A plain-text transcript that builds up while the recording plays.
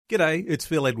G'day, it's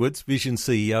Phil Edwards, Vision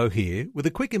CEO here, with a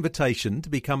quick invitation to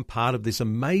become part of this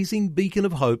amazing beacon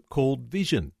of hope called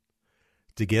Vision.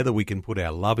 Together we can put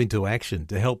our love into action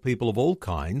to help people of all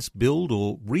kinds build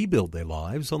or rebuild their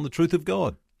lives on the truth of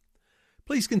God.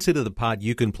 Please consider the part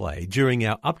you can play during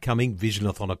our upcoming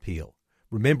Visionathon appeal,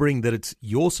 remembering that it's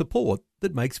your support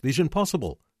that makes Vision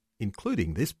possible,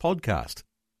 including this podcast.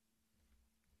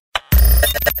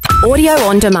 Audio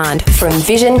on demand from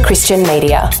Vision Christian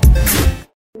Media.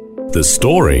 The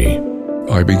story.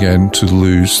 I began to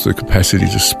lose the capacity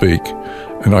to speak,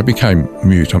 and I became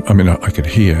mute. I mean, I could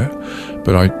hear,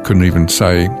 but I couldn't even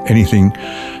say anything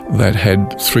that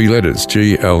had three letters,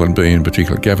 G, L, and B in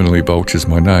particular. Gavin Baulch is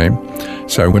my name.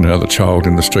 So when another child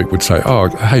in the street would say, "Oh,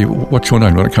 hey, what's your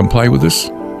name? Want to come play with us?"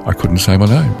 I couldn't say my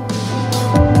name.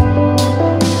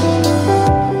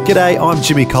 G'day, I'm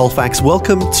Jimmy Colfax.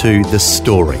 Welcome to The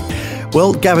Story.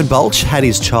 Well, Gavin Baulch had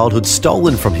his childhood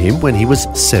stolen from him when he was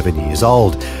 7 years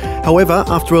old. However,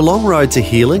 after a long road to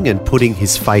healing and putting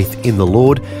his faith in the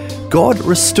Lord, God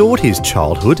restored his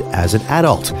childhood as an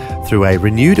adult through a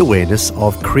renewed awareness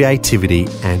of creativity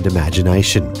and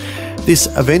imagination. This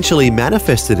eventually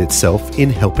manifested itself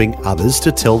in helping others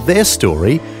to tell their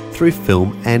story through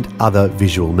film and other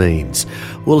visual means.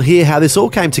 We'll hear how this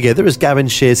all came together as Gavin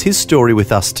shares his story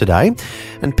with us today.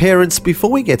 And parents,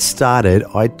 before we get started,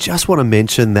 I just want to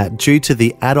mention that due to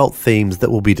the adult themes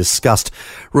that will be discussed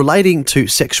relating to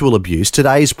sexual abuse,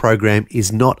 today's program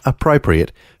is not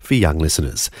appropriate for young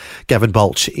listeners. Gavin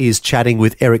Baulch is chatting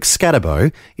with Eric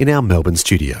Scatterbo in our Melbourne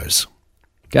studios.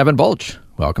 Gavin Baulch,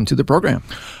 welcome to the program.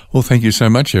 Well, thank you so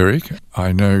much, Eric.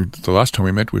 I know the last time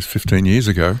we met was 15 years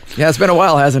ago. Yeah, it's been a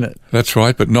while, hasn't it? That's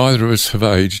right, but neither of us have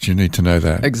aged. You need to know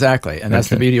that. Exactly, and that's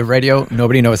the beauty of radio.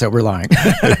 Nobody knows that we're lying.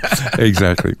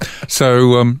 Exactly.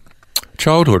 So,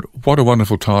 childhood, what a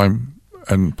wonderful time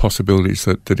and possibilities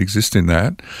that exist in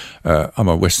that. I'm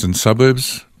a Western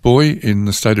Suburbs boy in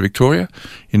the state of Victoria,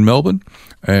 in Melbourne.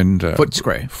 And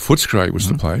Footscray was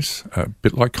the place, a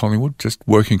bit like Collingwood, just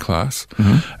working class,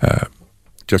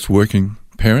 just working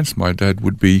parents. My dad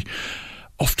would be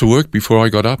off to work before I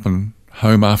got up and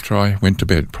home after I went to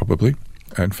bed, probably.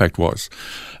 In fact, was.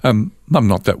 Mum,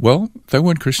 not that well. They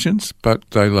weren't Christians, but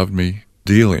they loved me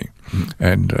dearly.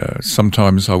 And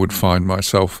sometimes I would find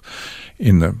myself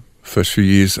in the first few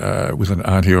years with an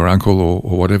auntie or uncle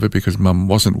or whatever, because Mum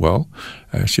wasn't well.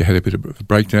 She had a bit of a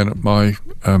breakdown at my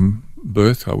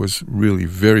birth. I was really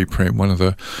very prim, one of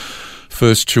the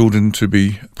first children to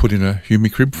be put in a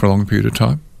humicrib for a long period of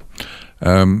time.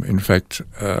 In fact,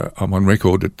 I'm on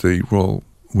record at the Royal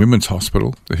Women's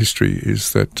Hospital. The history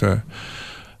is that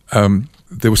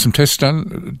there were some tests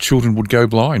done. Children would go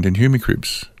blind in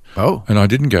humicribs. Oh. And I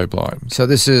didn't go blind. So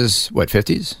this is, what,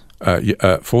 50s?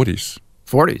 40s.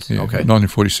 40s, yeah, okay.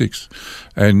 1946.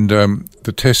 And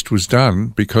the test was done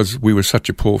because we were such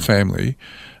a poor family,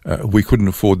 we couldn't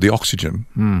afford the oxygen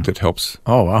that helps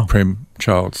prem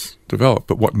childs develop.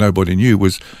 But what nobody knew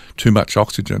was too much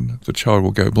oxygen, the child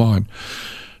will go blind.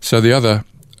 So the other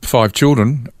 5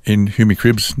 children in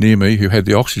humicribs near me who had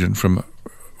the oxygen from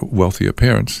wealthier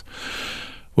parents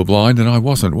were blind and I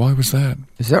wasn't. Why was that?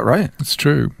 Is that right? It's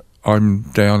true. I'm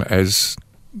down as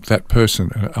that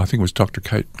person, I think it was Dr.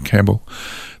 Kate Campbell,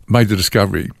 made the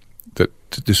discovery that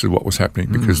this is what was happening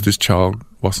because this child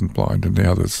wasn't blind and the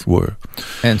others were.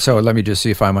 And so let me just see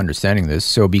if I'm understanding this.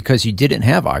 So because you didn't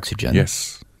have oxygen.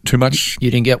 Yes. Too much. You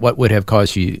didn't get what would have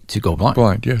caused you to go blind.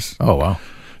 Blind, yes. Oh, wow.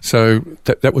 So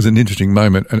that was an interesting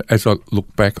moment. And as I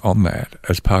look back on that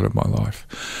as part of my life,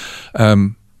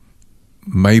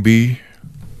 maybe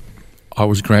I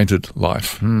was granted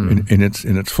life in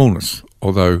its fullness,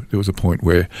 although there was a point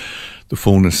where the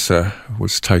fullness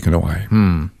was taken away.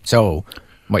 So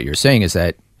what you're saying is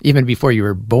that even before you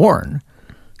were born,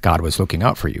 God was looking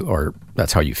out for you, or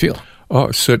that's how you feel.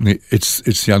 Oh, certainly. It's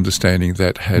the understanding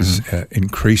that has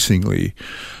increasingly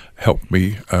helped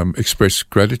me express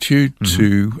gratitude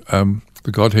to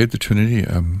the Godhead, the Trinity,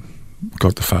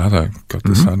 God the Father, God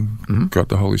the Son, God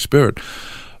the Holy Spirit.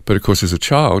 But of course, as a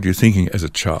child, you're thinking as a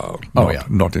child,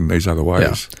 not in these other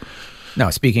ways. Yeah. Now,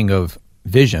 speaking of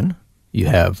vision, you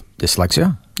have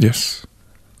dyslexia. Yes.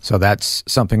 So that's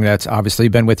something that's obviously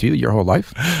been with you your whole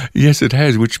life? Yes, it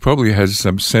has, which probably has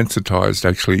sensitized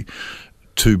actually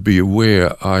to be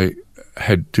aware I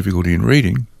had difficulty in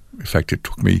reading. In fact, it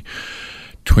took me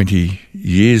 20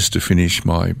 years to finish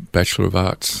my Bachelor of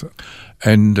Arts.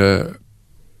 And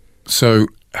so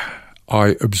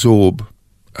I absorb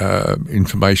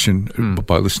information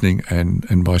by listening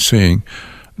and by seeing,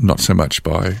 not so much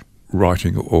by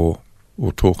writing or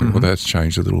talking. Well, that's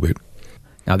changed a little bit.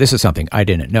 Now, this is something I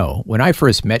didn't know. When I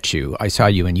first met you, I saw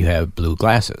you and you have blue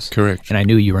glasses. Correct. And I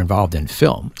knew you were involved in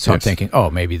film. So I'm Yes. thinking, oh,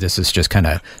 maybe this is just kind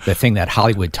of the thing that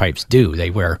Hollywood types do. They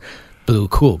wear blue,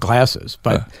 cool glasses.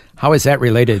 But how is that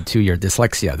related to your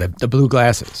dyslexia, the blue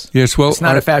glasses? Yes, well, It's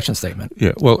not a fashion statement.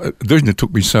 Yeah, well, the reason it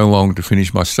took me so long to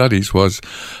finish my studies was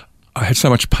I had so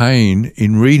much pain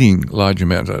in reading large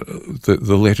amounts.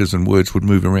 The letters and words would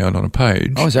move around on a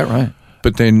page. Oh, is that right?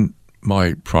 But then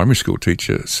my primary school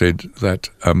teacher said that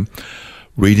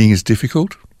reading is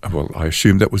difficult. Well, I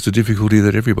assumed that was the difficulty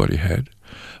that everybody had.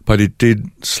 But it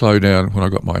did slow down when I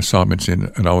got my assignments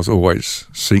in, and I was always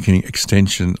seeking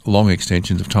long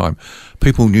extensions of time.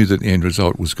 People knew that the end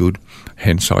result was good,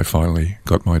 hence I finally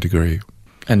got my degree.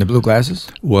 And the blue glasses?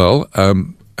 Well,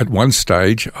 at one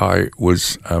stage I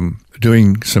was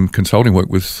doing some consulting work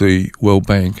with the World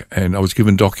Bank, and I was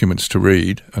given documents to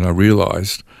read, and I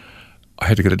realised I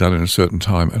had to get it done in a certain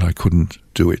time, and I couldn't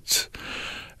do it.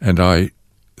 And I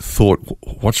thought,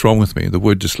 what's wrong with me? The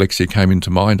word dyslexia came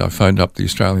into mind. I phoned up the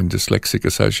Australian Dyslexic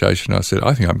Association. I said,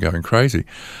 I think I'm going crazy.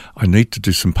 I need to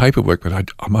do some paperwork,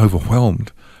 but I'm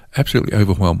overwhelmed, absolutely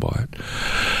overwhelmed by it.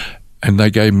 And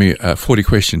they gave me a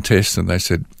 40-question test, and they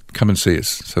said, come and see us.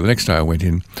 So the next day I went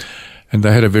in, and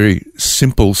they had a very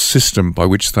simple system by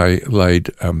which they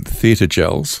laid theatre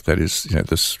gels, that is,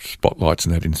 the spotlights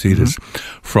and that in theatres,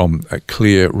 from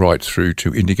clear right through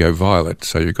to indigo violet.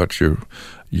 So you've got your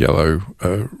yellow,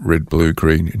 red, blue,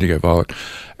 green, indigo, violet.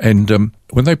 And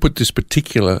when they put this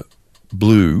particular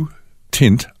blue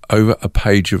tint over a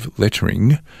page of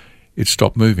lettering, it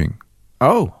stopped moving.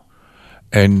 Oh.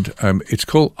 And it's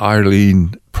called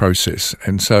Eileen process.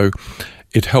 And so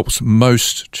it helps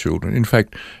most children. In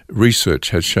fact,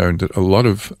 research has shown that a lot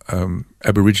of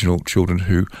Aboriginal children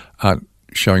who aren't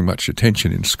showing much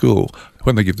attention in school,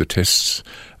 when they give the tests,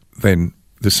 then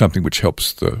there's something which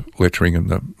helps the lettering and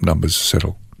the numbers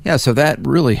settle. Yeah, so that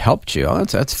really helped you. Oh,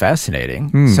 that's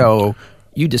fascinating. So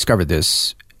you discovered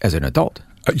this as an adult.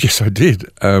 Yes, I did.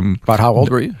 About how old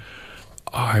were you?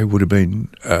 I would have been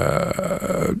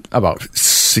About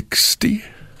 60.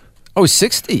 Oh,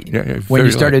 60? Yeah, when very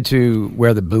you started to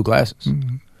wear the blue glasses.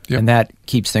 Yep. And that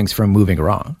keeps things from moving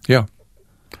wrong. Yeah.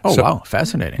 Oh, So- wow,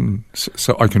 fascinating.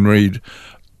 So I can read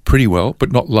pretty well,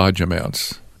 but not large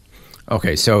amounts.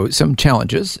 Okay, so some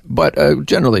challenges, but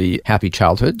generally happy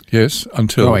childhood. Yes,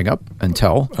 until Growing up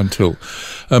until.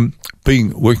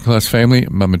 Being a working class family,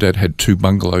 mum and dad had 2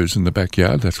 bungalows in the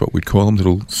backyard. That's what we'd call them,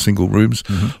 little single rooms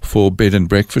for bed and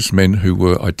breakfast, men who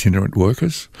were itinerant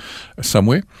workers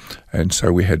somewhere. And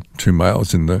so we had 2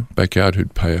 males in the backyard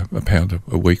who'd pay a pound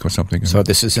a week or something. So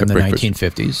this is in have the breakfast.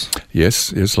 1950s?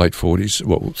 Yes, late 40s,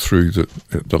 well, through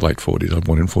the late 40s. I was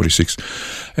born in 46.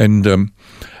 And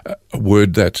a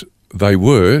word that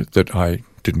I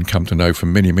didn't come to know for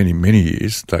many, many, many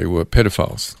years, they were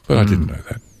pedophiles. But I didn't know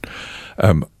that.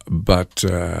 But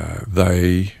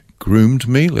they groomed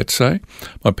me, let's say.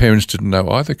 My parents didn't know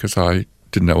either because I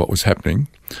didn't know what was happening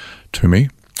to me.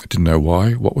 I didn't know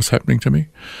what was happening to me.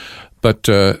 But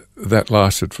that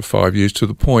lasted for 5 years to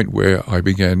the point where I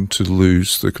began to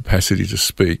lose the capacity to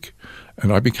speak.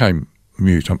 And I became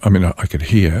mute. I mean, I could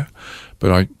hear,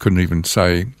 but I couldn't even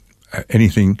say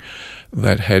anything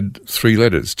that had 3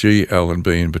 letters, G, L and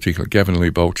B in particular. Gavin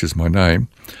Baulch is my name.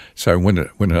 So when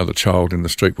another child in the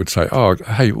street would say, oh,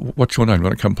 hey, what's your name? You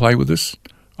want to come play with us?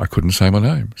 I couldn't say my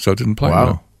name, so I didn't play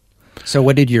well. So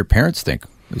what did your parents think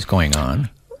was going on?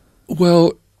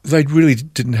 Well, they really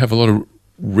didn't have a lot of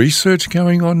research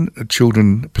going on.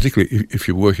 Children, particularly if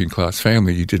you're a working class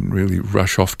family, you didn't really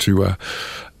rush off to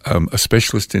a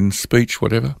specialist in speech,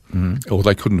 whatever, or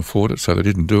they couldn't afford it, so they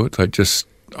didn't do it. I just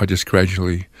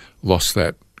gradually lost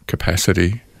that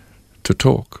capacity to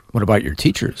talk. What about your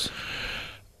teachers?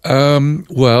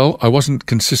 Well, I wasn't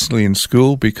consistently in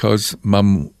school because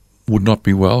Mum would not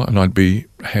be well, and I'd be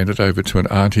handed over to an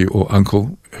auntie or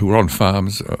uncle who were on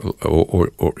farms or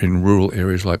in rural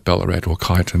areas like Ballarat or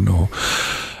Kyneton or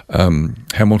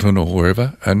Hamilton or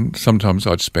wherever, and sometimes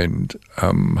I'd spend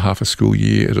half a school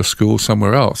year at a school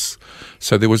somewhere else.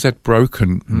 So there was that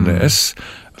brokenness.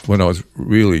 When I was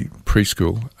really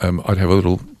preschool, I'd have a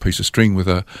little piece of string with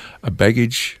a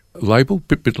baggage label,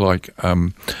 bit like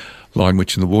Lion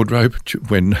Witch in the Wardrobe,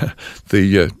 when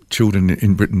the children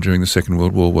in Britain during the Second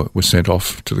World War were sent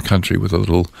off to the country with a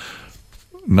little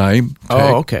name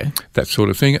tag, Oh, okay. that sort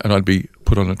of thing. And I'd be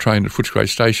put on a train at Footscray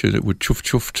Station. It would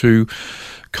chuff to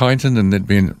Kyneton, and there'd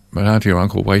be an auntie or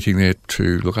uncle waiting there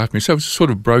to look after me. So it was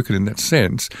sort of broken in that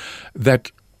sense.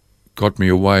 That got me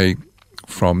away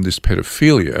from this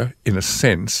pedophilia in a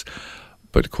sense,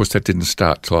 but of course that didn't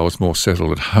start till I was more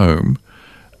settled at home.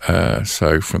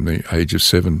 So from the age of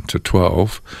 7 to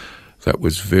 12, that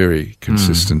was very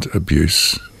consistent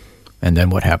abuse. And then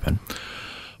what happened?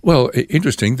 Well,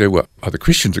 interesting, there were other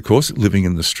Christians, of course, living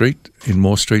in the street, in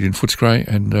Moore Street in Footscray,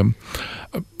 and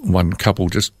one couple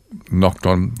just knocked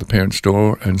on the parents'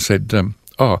 door and said,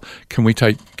 can we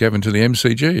take Gavin to the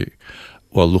MCG?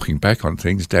 Well, looking back on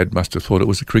things, Dad must have thought it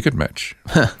was a cricket match.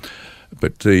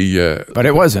 But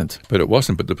it wasn't. But it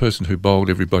wasn't. But the person who bowled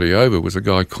everybody over was a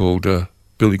guy called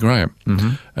Billy Graham,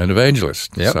 an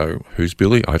evangelist. Yep. So who's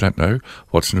Billy? I don't know.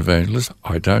 What's an evangelist?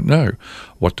 I don't know.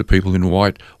 What do people in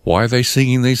white, why are they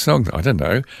singing these songs? I don't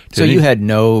know. So you had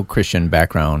no Christian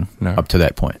background up to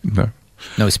that point? No.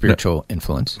 No spiritual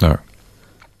influence? No.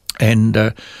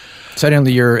 And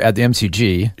suddenly you're at the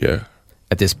MCG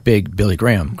at this big Billy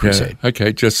Graham crusade. Yeah,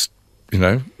 okay, just,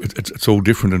 it's all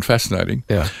different and fascinating.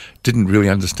 Yeah. Didn't really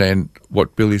understand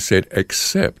what Billy said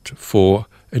except for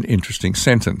an interesting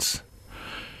sentence.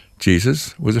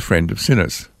 Jesus was a friend of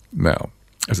sinners. Now,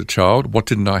 as a child, what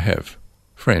didn't I have?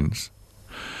 Friends.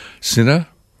 Sinner?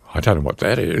 I don't know what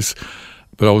that is,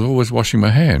 but I was always washing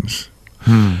my hands.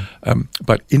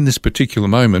 But in this particular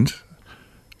moment,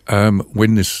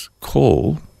 when this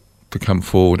call to come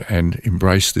forward and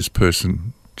embrace this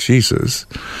person, Jesus,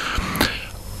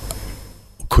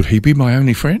 could he be my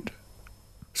only friend?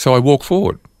 So I walked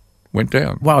forward, went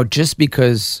down. Wow, just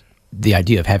because the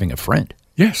idea of having a friend.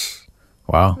 Yes.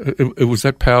 Wow. It was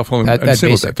that powerful and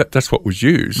simple. That's what was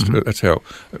used. That's how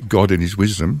God in his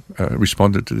wisdom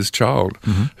responded to this child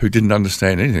who didn't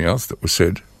understand anything else that was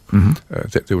said,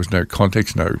 that there was no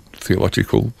context, no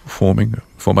theological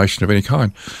formation of any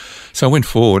kind. So I went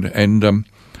forward and,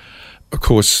 of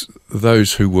course,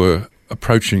 those who were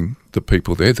approaching the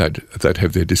people there, they'd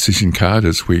have their decision card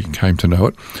as we came to know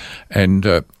it, and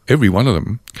every one of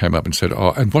them came up and said,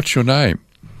 and what's your name?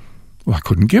 Well, I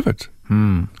couldn't give it.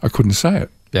 I couldn't say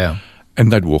it. Yeah.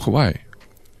 And they'd walk away.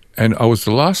 And I was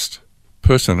the last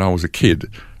person, I was a kid.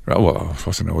 Well,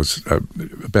 I was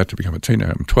about to become a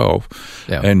teenager. I'm 12.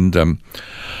 Yeah. And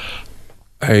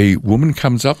a woman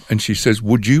comes up and she says,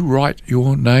 would you write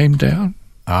your name down?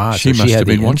 She must have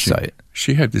been watching. Insight.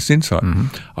 She had this insight.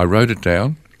 I wrote it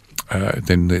down.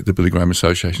 Then the Billy Graham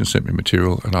Association sent me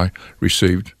material and I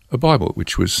received a Bible,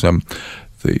 which was the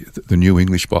New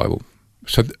English Bible.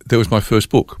 So there was my first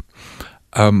book.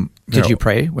 Did you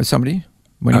pray with somebody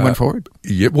when you went forward?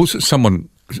 Yeah, well, someone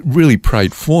really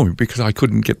prayed for me because I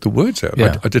couldn't get the words out.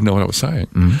 Yeah. I didn't know what I was saying.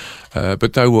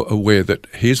 But they were aware that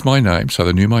here's my name, so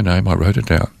they knew my name. I wrote it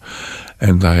down.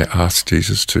 And they asked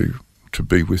Jesus to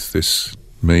be with this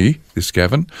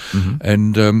Gavin.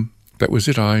 And that was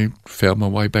it. I found my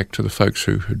way back to the folks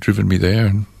who had driven me there,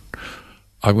 and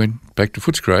I went back to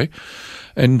Footscray.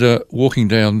 And walking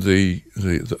down the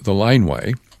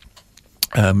laneway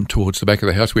towards the back of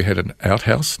the house, we had an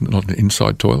outhouse, not an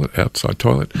inside toilet, outside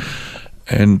toilet.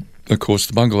 And, of course,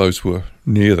 the bungalows were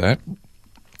near that.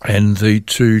 And the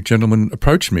two gentlemen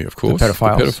approached me, of course. The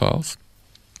pedophiles.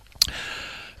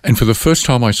 And for the first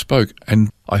time I spoke, and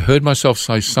I heard myself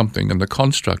say something, and the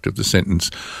construct of the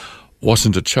sentence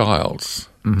wasn't a child's.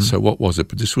 So what was it?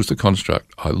 But this was the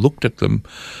construct. I looked at them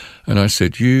and I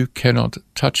said, you cannot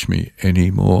touch me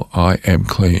anymore. I am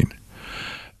clean.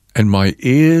 And my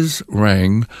ears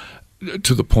rang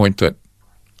to the point that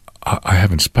I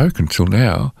haven't spoken till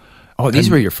now. Oh, these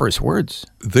were your first words?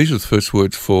 These were the first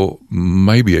words for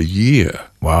maybe a year.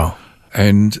 Wow.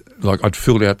 And I'd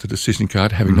filled out the decision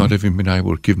card, having not even been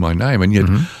able to give my name, and yet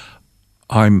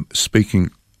I'm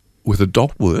speaking with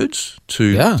adult words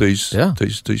to these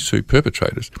two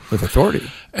perpetrators. With authority.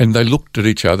 And they looked at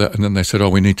each other and then they said,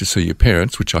 we need to see your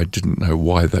parents, which I didn't know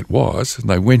why that was. And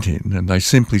they went in and they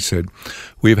simply said,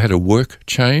 we've had a work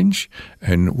change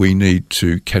and we need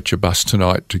to catch a bus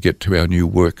tonight to get to our new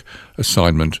work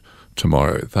assignment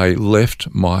tomorrow. They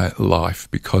left my life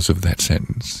because of that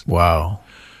sentence. Wow.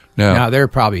 Now they're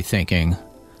probably thinking,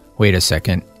 wait a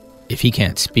second, if he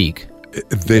can't speak,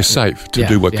 they're safe to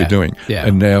do what they're doing. Yeah.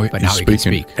 And now But he's now he can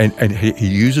speaking. speak. And he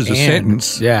uses a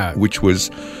sentence which was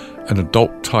an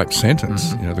adult-type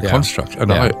sentence, the construct.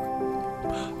 And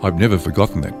I've never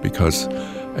forgotten that because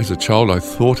as a child I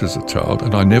thought as a child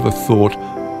and I never thought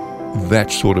that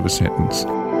sort of a sentence.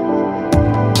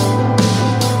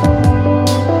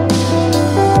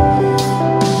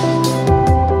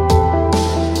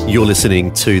 You're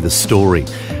listening to The Story.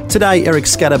 Today, Eric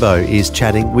Scatterbo is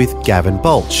chatting with Gavin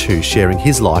Baulch, who's sharing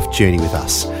his life journey with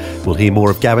us. We'll hear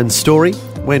more of Gavin's story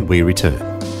when we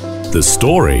return. The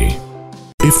Story.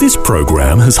 If this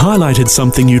program has highlighted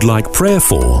something you'd like prayer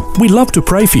for, we'd love to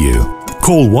pray for you.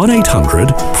 Call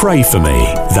 1-800-PRAY-FOR-ME.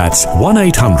 That's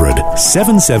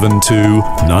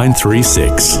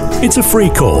 1-800-772-936. It's a free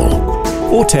call.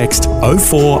 or text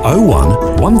 0401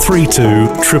 132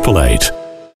 888.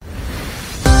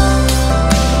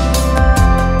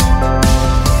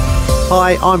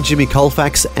 Hi, I'm Jimmy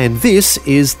Colfax, and this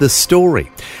is The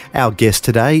Story. Our guest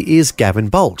today is Gavin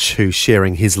Baulch, who's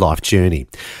sharing his life journey.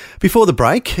 Before the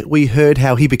break, we heard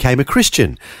how he became a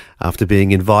Christian after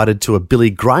being invited to a Billy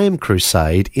Graham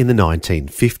crusade in the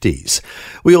 1950s.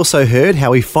 We also heard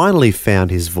how he finally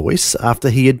found his voice after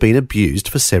he had been abused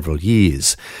for several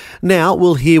years. Now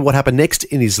we'll hear what happened next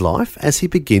in his life as he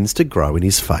begins to grow in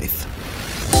his faith.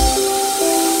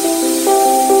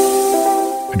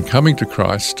 And coming to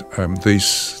Christ,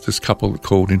 this couple that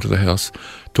called into the house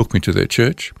took me to their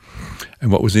church. And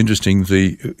what was interesting,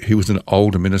 he was an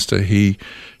older minister. He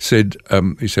said,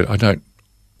 I don't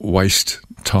waste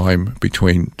time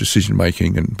between decision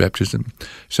making and baptism.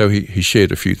 So he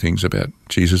shared a few things about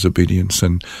Jesus' obedience,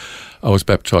 and I was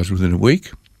baptised within a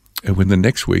week. And when the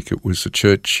next week it was a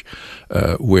church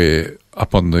where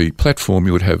up on the platform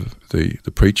you would have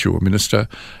the preacher or minister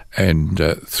and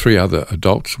three other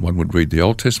adults. One would read the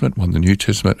Old Testament, one the New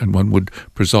Testament, and one would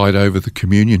preside over the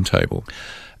communion table.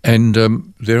 And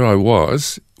there I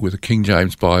was with a King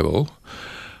James Bible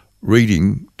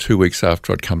reading 2 weeks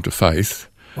after I'd come to faith.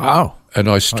 Wow. And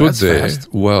I stood there.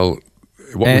 Fast. Well,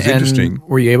 what was interesting... And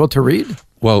were you able to read?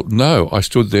 Well, no. I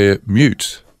stood there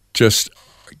mute, just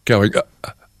going...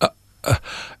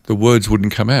 the words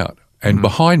wouldn't come out. And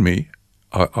behind me,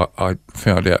 I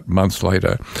found out months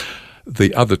later,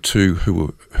 the other two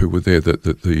who were there,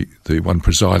 the one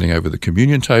presiding over the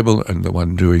communion table and the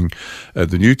one doing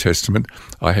the New Testament,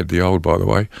 I had the old, by the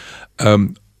way,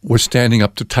 were standing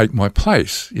up to take my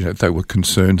place. You know, they were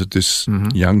concerned that this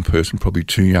young person, probably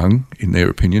too young in their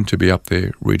opinion, to be up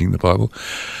there reading the Bible,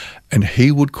 and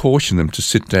he would caution them to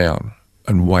sit down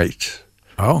and wait.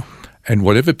 Oh. And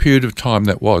whatever period of time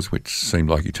that was, which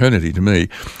seemed like eternity to me,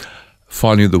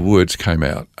 finally the words came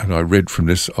out, and I read from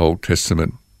this Old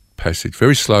Testament passage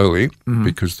very slowly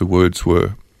because the words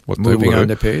were what moving they were. On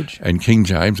the page. And King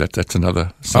James, that's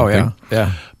another something. Oh,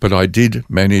 yeah. But I did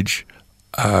manage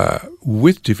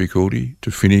with difficulty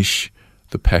to finish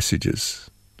the passages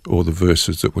or the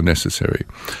verses that were necessary.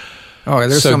 Oh,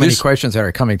 there's so many questions that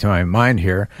are coming to my mind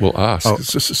here. Well, ask.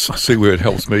 See where it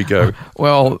helps me go.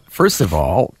 Well, first of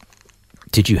all,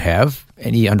 did you have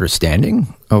any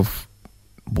understanding of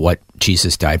what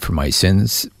Jesus died for my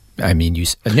sins? I mean,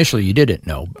 initially you didn't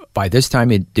know. By this time,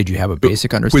 did you have a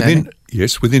basic understanding?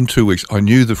 Within 2 weeks, I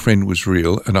knew the friend was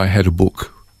real, and I had a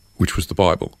book, which was the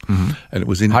Bible. And it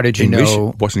was in How did you English, know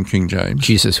it wasn't King James.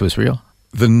 Jesus was real?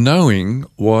 The knowing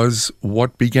was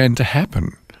what began to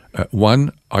happen.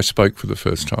 One, I spoke for the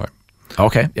first time.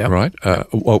 Okay, yeah. Right?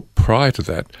 Well, prior to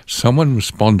that, someone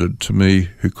responded to me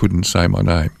who couldn't say my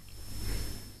name.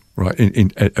 Right,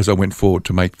 as I went forward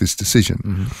to make this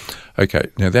decision. Okay,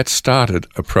 now that started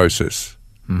a process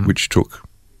which took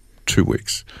 2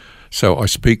 weeks. So I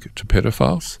speak to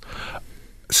pedophiles,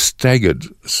 staggered,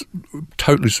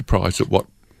 totally surprised at what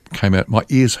came out. My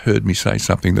ears heard me say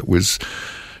something that was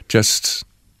just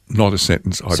not a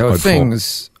sentence I'd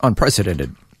things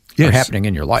unprecedented are happening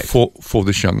in your life. For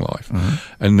this young life.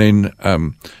 And then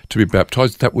to be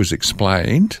baptised, that was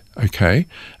explained, okay,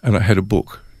 and I had a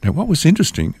book. Now, what was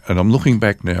interesting, and I'm looking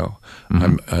back now,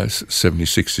 I'm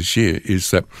 76 this year,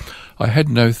 is that I had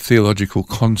no theological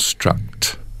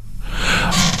construct.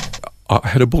 I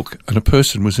had a book, and a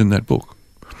person was in that book.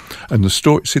 And the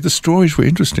stories were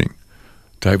interesting.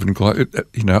 David and Goliath,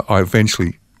 I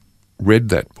eventually read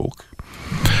that book.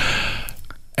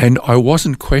 And I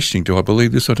wasn't questioning, do I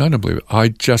believe this or don't I believe it? I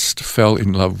just fell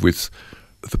in love with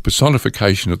the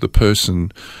personification of the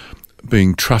person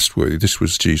being trustworthy. This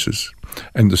was Jesus.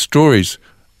 And the stories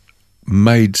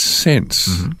made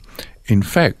sense. In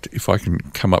fact, if I can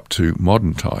come up to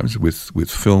modern times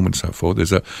with film and so forth,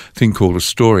 there's a thing called a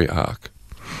story arc.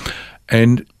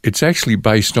 And it's actually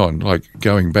based on, like,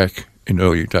 going back in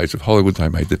earlier days of Hollywood, they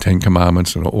made the Ten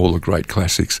Commandments and all the great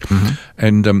classics.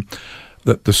 And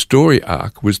the story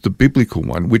arc was the biblical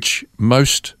one, which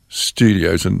most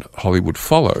studios in Hollywood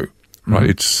follow. Right,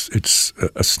 it's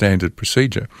a standard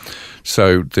procedure.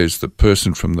 So there's the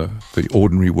person from the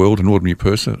ordinary world, an ordinary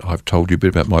person. I've told you a bit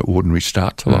about my ordinary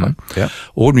start to life. Yeah.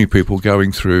 Ordinary people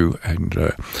going through,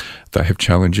 and they have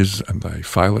challenges, and they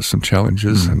fail at some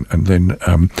challenges, and then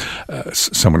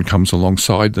someone comes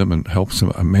alongside them and helps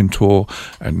them, a mentor,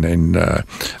 and then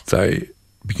they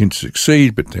begin to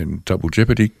succeed, but then double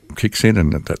jeopardy kicks in,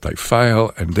 and that they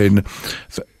fail, and then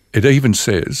it even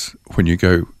says, when you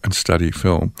go and study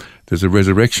film, there's a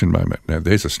resurrection moment. Now,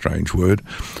 there's a strange word.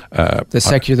 The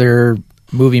secular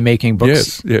movie-making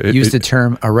books use the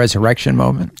term a resurrection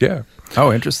moment? Yeah.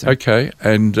 Oh, interesting. Okay,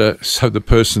 and so the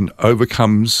person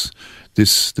overcomes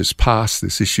this past,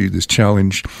 this issue, this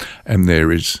challenge, and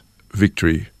there is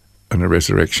victory and a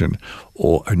resurrection,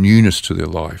 or a newness to their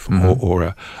life,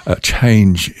 or a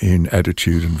change in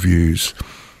attitude and views.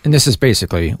 And this is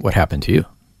basically what happened to you.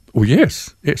 Well,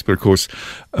 yes, but of course,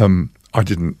 I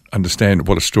didn't understand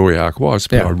what a story arc was,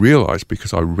 but I realised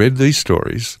because I read these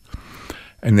stories,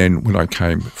 and then when I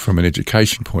came from an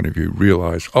education point of view,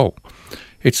 realised,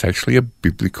 it's actually a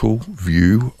biblical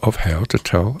view of how to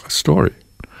tell a story.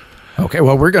 Okay,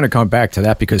 well, we're going to come back to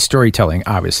that because storytelling,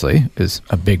 obviously, is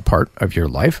a big part of your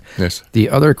life. Yes. The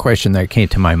other question that came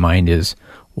to my mind is,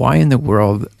 why in the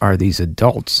world are these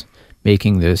adults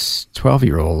making this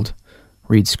 12-year-old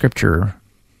read Scripture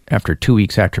after 2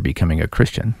 weeks after becoming a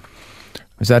Christian?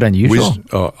 Is that unusual?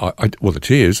 Well,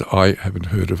 it is. I haven't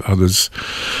heard of others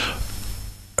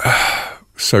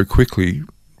so quickly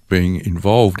being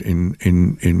involved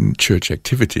in church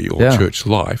activity or church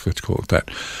life, let's call it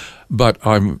that. But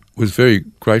I was very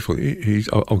grateful.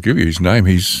 I'll give you his name.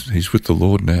 He's with the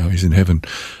Lord now. He's in heaven.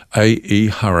 A.E.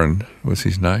 Hurren was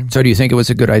his name. So do you think it was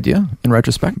a good idea in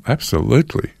retrospect?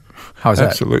 Absolutely. How's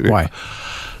that? Absolutely. Why?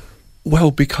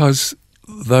 Well, because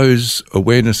those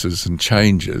awarenesses and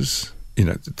changes,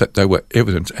 that they were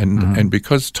evident, and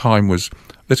because time was,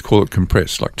 let's call it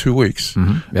compressed, like 2 weeks.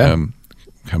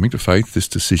 Coming to faith, this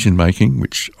decision making,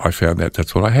 which I found out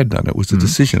that's what I had done. It was a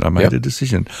decision. I made a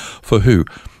decision for who?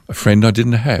 A friend I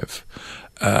didn't have.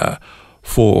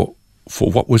 For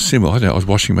what was similar, I was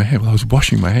washing my hand. Well, I was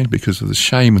washing my hand because of the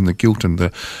shame and the guilt and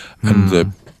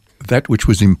that which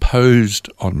was imposed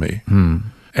on me,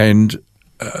 and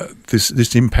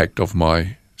this impact of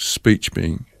my speech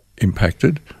being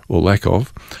impacted or lack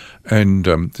of, and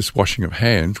this washing of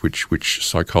hands, which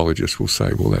psychologists will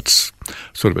say, well, that's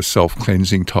sort of a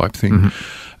self-cleansing type thing.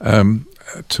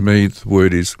 To me, the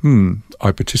word is,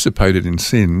 I participated in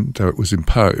sin, though it was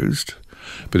imposed,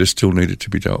 but it still needed to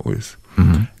be dealt with.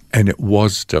 And it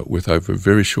was dealt with over a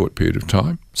very short period of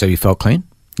time. So you felt clean?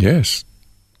 Yes,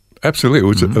 absolutely.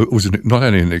 It was not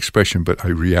only an expression, but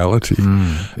a reality.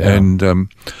 And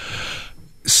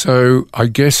so I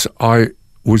guess I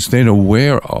was then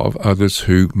aware of others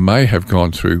who may have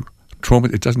gone through trauma.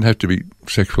 It doesn't have to be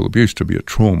sexual abuse to be a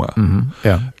trauma.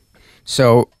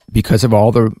 So because of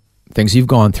all the things you've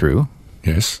gone through,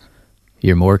 yes,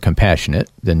 you're more compassionate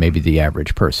than maybe the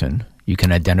average person. You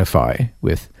can identify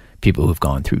with people who've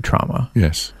gone through trauma.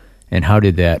 Yes. And how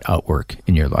did that outwork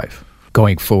in your life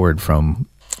going forward from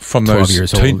 12 those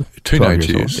years old? Teenage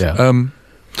years.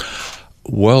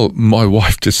 Well, my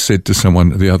wife just said to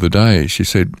someone the other day, she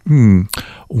said, one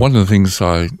of the things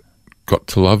I got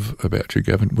to love about you,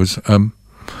 Gavin, was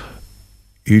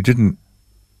you didn't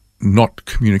not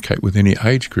communicate with any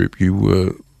age group. You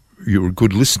were a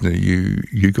good listener.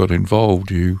 You got involved.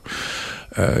 You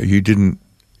didn't,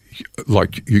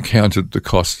 like, you counted the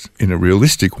costs in a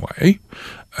realistic way.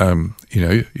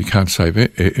 You can't save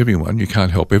everyone. You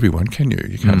can't help everyone, can you?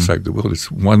 You can't save the world.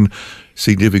 It's one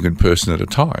significant person at a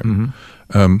time.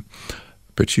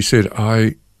 But she said,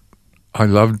 I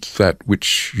loved that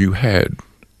which you had.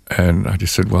 And I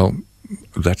just said, well,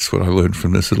 that's what I learned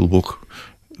from this little book,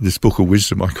 this book of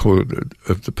wisdom, I call it,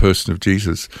 of the person of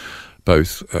Jesus,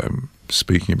 both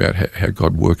speaking about how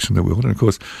God works in the world. And, of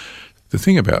course, the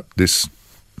thing about this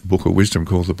book of wisdom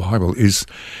called the Bible is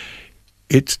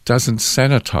it doesn't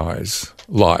sanitize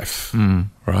life,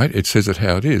 right? It says it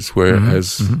how it is,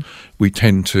 whereas we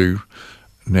tend to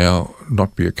now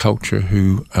not be a culture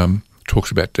who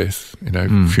talks about death.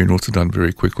 Funerals are done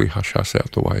very quickly, hush-hush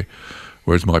out the way.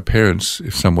 Whereas my parents,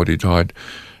 if somebody died,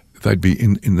 they'd be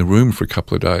in the room for a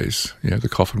couple of days. The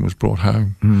coffin was brought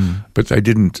home. But they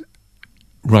didn't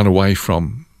run away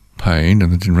from pain,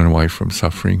 and they didn't run away from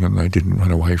suffering, and they didn't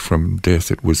run away from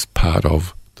death. It was part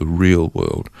of the real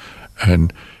world.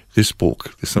 And this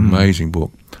book, this amazing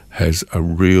book, has a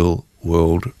real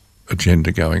world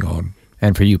agenda going on.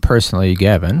 And for you personally,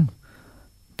 Gavin,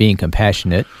 being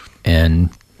compassionate and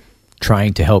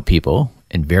trying to help people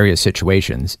in various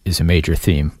situations is a major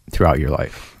theme throughout your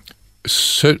life.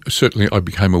 Certainly I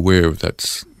became aware of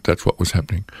that's what was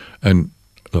happening. And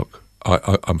look,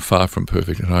 I'm far from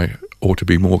perfect, and I ought to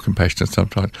be more compassionate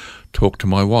sometimes. Talk to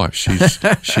my wife. She's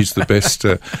the best.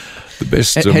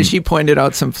 Has she pointed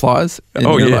out some flaws in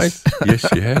your life? Yes,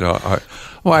 she had.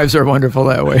 Wives are wonderful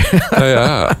that way. They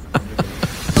are.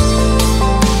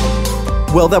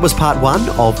 Well, that was part one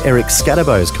of Eric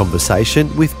Scadabow's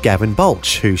conversation with Gavin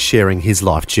Baulch, who's sharing his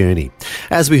life journey.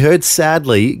 As we heard,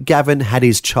 sadly, Gavin had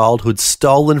his childhood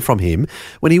stolen from him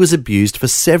when he was abused for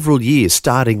several years,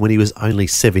 starting when he was only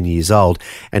 7 years old,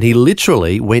 and he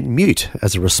literally went mute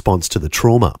as a response to the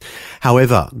trauma.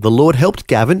 However, the Lord helped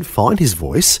Gavin find his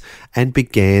voice and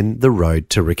began the road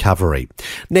to recovery.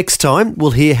 Next time,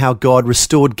 we'll hear how God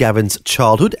restored Gavin's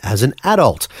childhood as an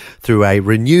adult through a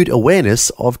renewed awareness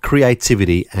of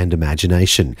creativity and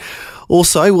imagination.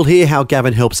 Also, we'll hear how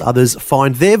Gavin helps others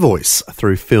find their voice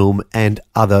through film and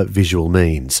other visual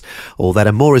means. All that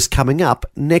and more is coming up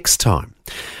next time.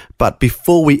 But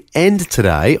before we end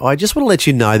today, I just want to let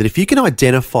you know that if you can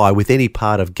identify with any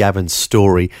part of Gavin's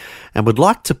story and would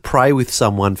like to pray with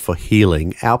someone for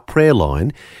healing, our prayer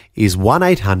line is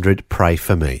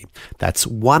 1-800-PRAY-FOR-ME. That's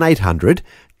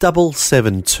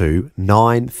 1-800-772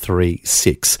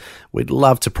 936. We'd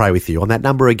love to pray with you on that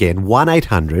number again,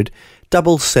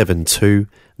 1-800-772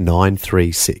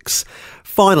 936.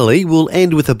 Finally, we'll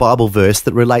end with a Bible verse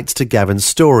that relates to Gavin's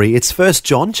story. It's 1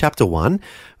 John chapter 1,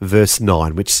 verse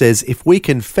 9, which says, "If we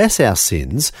confess our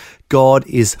sins, God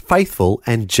is faithful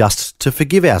and just to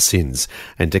forgive our sins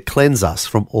and to cleanse us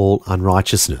from all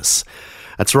unrighteousness."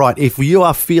 That's right. If you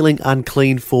are feeling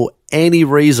unclean for any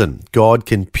reason, God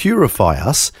can purify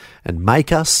us and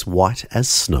make us white as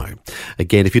snow.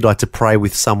 Again, if you'd like to pray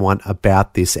with someone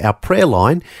about this, our prayer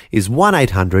line is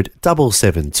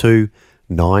 1-800-772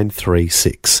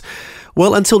 936.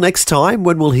 Well, until next time,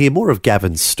 when we'll hear more of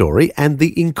Gavin's story and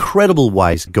the incredible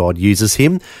ways God uses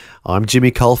him, I'm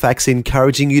Jimmy Colfax,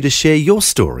 encouraging you to share your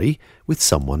story with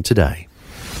someone today.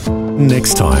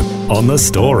 Next time on The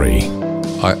Story.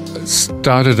 I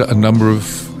started a number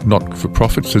of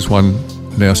not-for-profits. There's one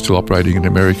now still operating in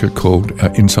America called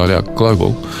Inside Out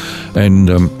Global, and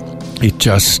it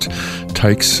just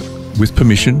takes, with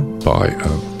permission by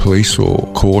police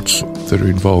or courts that are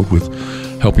involved with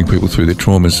helping people through their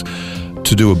traumas,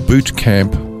 to do a boot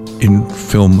camp in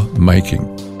film making.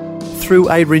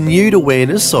 Through a renewed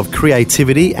awareness of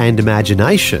creativity and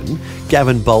imagination,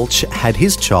 Gavin Baulch had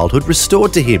his childhood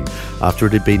restored to him after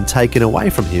it had been taken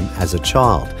away from him as a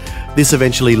child. This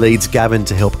eventually leads Gavin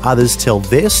to help others tell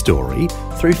their story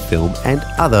through film and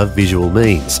other visual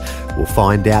means. We'll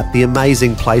find out the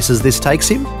amazing places this takes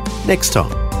him next time.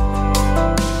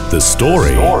 The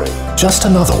Story. Just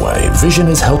another way Vision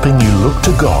is helping you look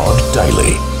to God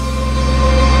daily.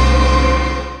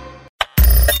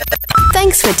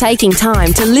 Thanks for taking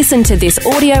time to listen to this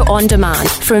audio on demand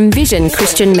from Vision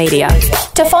Christian Media.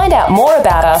 To find out more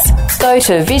about us, go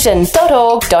to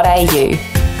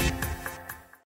vision.org.au.